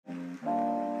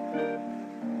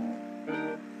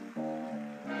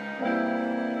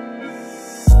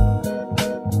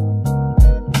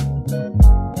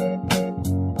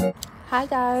Hi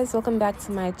guys, welcome back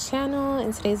to my channel.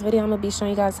 In today's video I'm going to be showing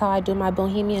you guys how I do my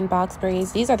Bohemian box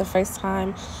braids. These are the first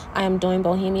time I am doing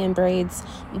Bohemian braids,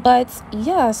 but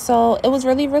yeah, so it was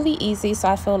really easy, so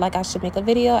I feel like I should make a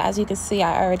video. As you can see,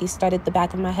 I already started the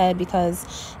back of my head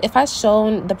because if I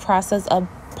shown the process of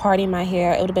parting my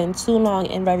hair, it would have been too long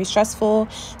and very stressful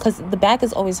because the back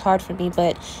is always hard for me.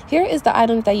 But here is the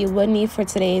items that you would need for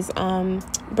today's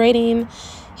braiding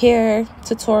hair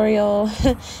tutorial.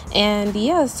 And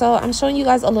yeah, so I'm showing you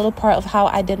guys a little part of how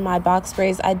I did my box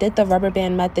braids. I did the rubber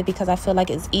band method because I feel like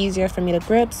it's easier for me to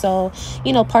grip. So,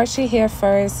 you know, part your hair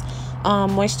first,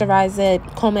 moisturize it,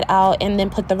 comb it out, and then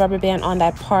put the rubber band on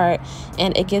that part,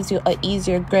 and it gives you an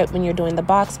easier grip when you're doing the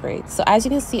box braids. So as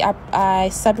you can see, I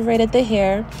separated the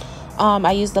hair.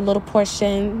 I used the little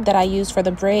portion that I used for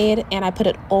the braid and I put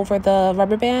it over the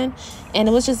rubber band, and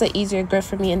it was just an easier grip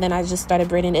for me. And then I just started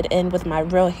braiding it in with my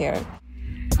real hair.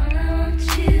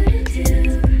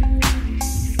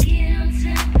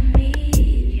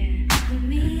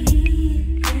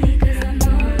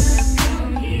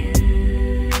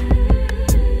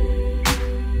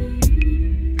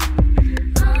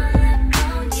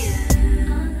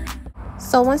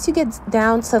 So once you get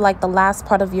down to like the last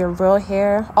part of your real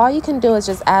hair, all you can do is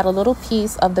just add a little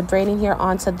piece of the braiding hair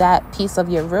onto that piece of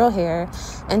your real hair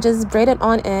and just braid it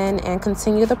on in and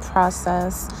continue the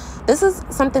process. This is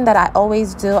something that I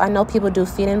always do. I know people do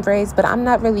feed-in braids, but I'm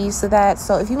not really used to that.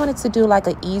 So if you wanted to do like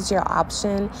an easier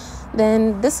option,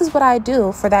 then this is what I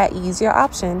do for that easier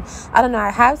option. I don't know, I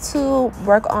have to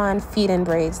work on feed-in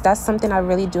braids. That's something I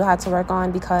really do have to work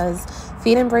on because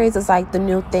feed-in braids is like the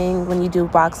new thing when you do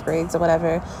box braids or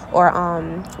whatever. Or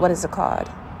what is it called?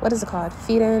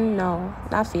 Feed-in? No,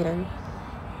 not feed-in.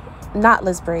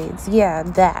 Knotless braids. Yeah,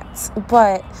 that.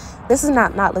 But this is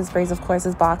not knotless braids, of course,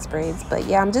 it's box braids. But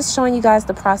yeah, I'm just showing you guys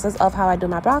the process of how I do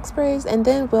my box braids, and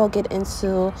then we'll get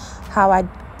into how I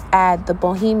add the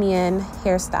Bohemian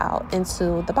hairstyle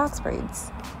into the box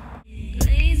braids.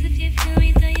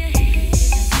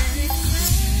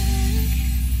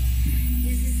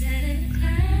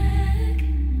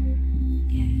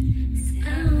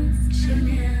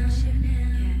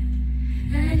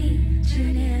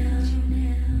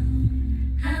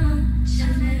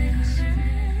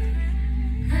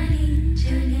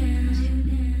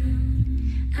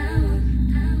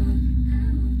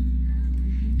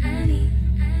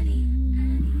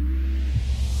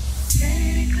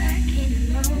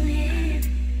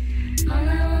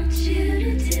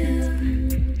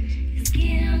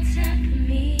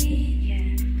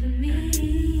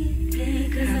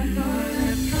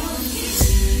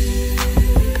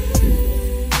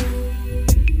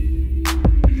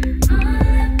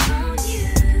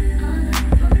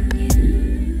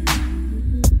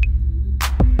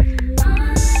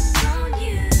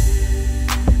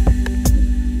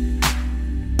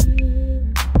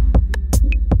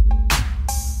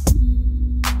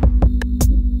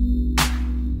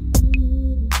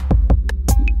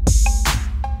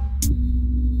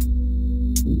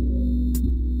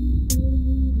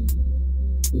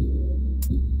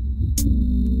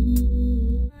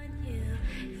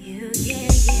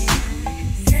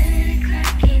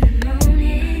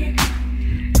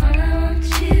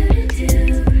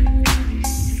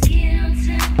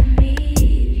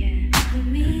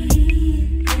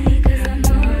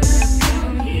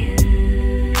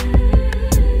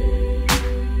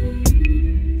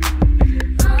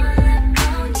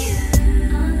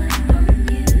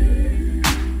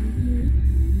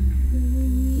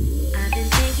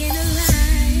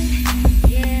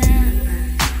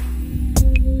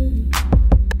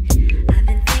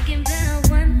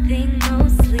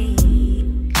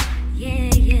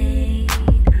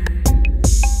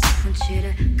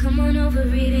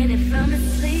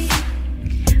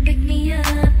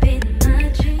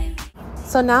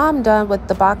 So now I'm done with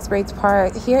the box braids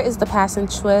part. Here is the pass and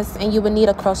twist, and you would need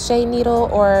a crochet needle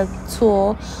or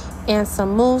tool and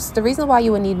some mousse. The reason why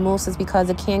you would need mousse is because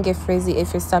it can get frizzy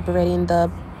if you're separating the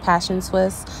passion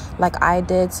twist like I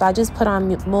did. So I just put on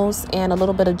mousse and a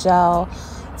little bit of gel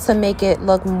to make it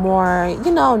look more,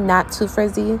 you know, not too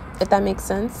frizzy, if that makes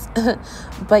sense.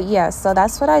 But yeah, so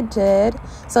that's what I did.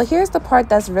 So here's the part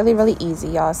that's really easy,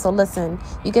 y'all. So listen,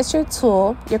 you get your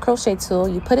tool, your crochet tool,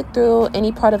 you put it through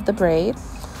any part of the braid.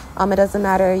 It doesn't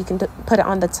matter, you can put it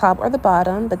on the top or the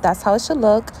bottom, but that's how it should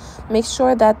look. Make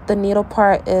sure that the needle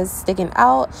part is sticking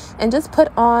out, and just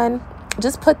put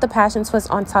the passion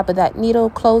twist on top of that needle,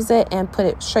 close it, and put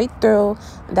it straight through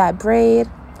that braid.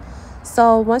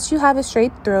 So once you have it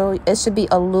straight through, it should be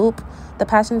a loop. The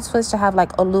passion twist should have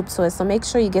like a loop to it, so make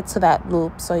sure you get to that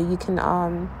loop so you can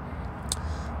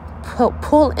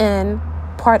pull in,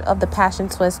 part of the passion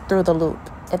twist through the loop,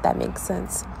 if that makes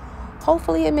sense.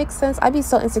 Hopefully it makes sense. I'd be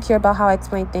so insecure about how I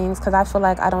explain things because I feel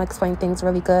like I don't explain things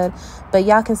really good, but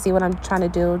y'all can see what I'm trying to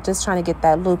do. Just trying to get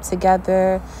that loop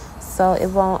together so it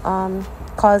won't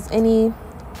cause any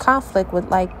conflict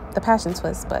with like the passion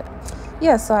twist. But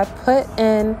yeah, so I put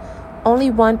in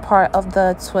only one part of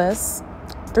the twist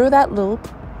through that loop,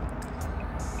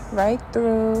 right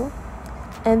through,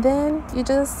 and then you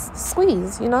just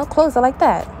squeeze, you know, close it like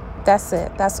that. That's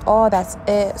it. That's all. That's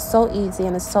it. So easy,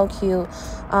 and it's so cute.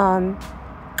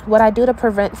 What I do to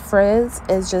prevent frizz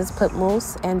is just put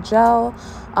mousse and gel.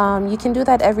 You can do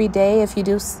that every day if you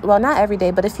do, well, not every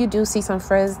day, but if you do see some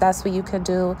frizz, that's what you could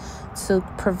do to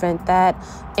prevent that.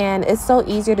 And it's so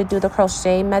easier to do the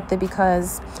crochet method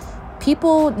because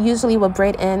people usually will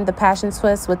braid in the passion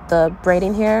twist with the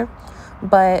braiding hair,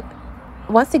 but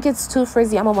once it gets too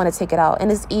frizzy, I'm gonna want to take it out,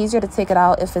 and it's easier to take it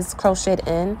out if it's crocheted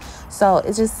in, so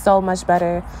it's just so much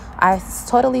better. I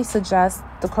totally suggest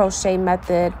the crochet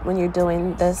method when you're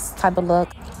doing this type of look.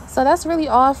 So that's really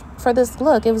all for this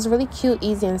look. It was really cute,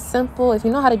 easy, and simple. If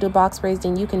you know how to do box braids,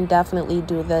 then you can definitely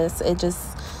do this. It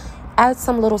just adds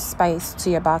some little spice to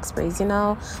your box braids, you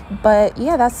know. But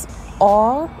yeah, that's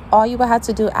all you will have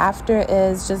to do after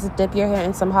is just dip your hair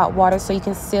in some hot water so you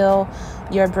can seal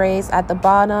your braids at the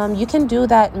bottom. You can do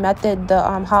that method, the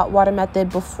hot water method,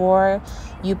 before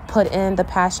you put in the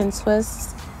passion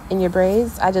twist in your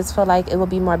braids. I just feel like it will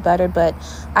be more better, but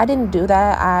I didn't do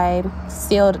that. I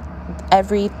sealed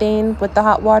everything with the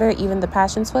hot water, even the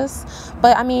passion twist.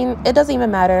 But I mean, it doesn't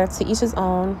even matter, to each his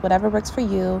own, whatever works for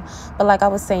you. But like I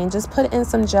was saying, just put in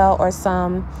some gel or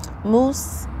some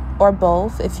mousse or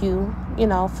both if you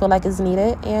know, feel like it's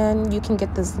needed, and you can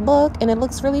get this look, and it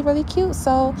looks really, really cute.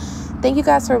 So thank you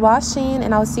guys for watching,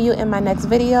 and I'll see you in my next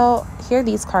video. Here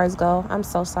these cards go. I'm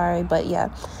so sorry, but yeah,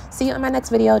 see you in my next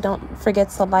video. Don't forget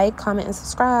to like, comment, and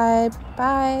subscribe.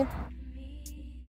 Bye.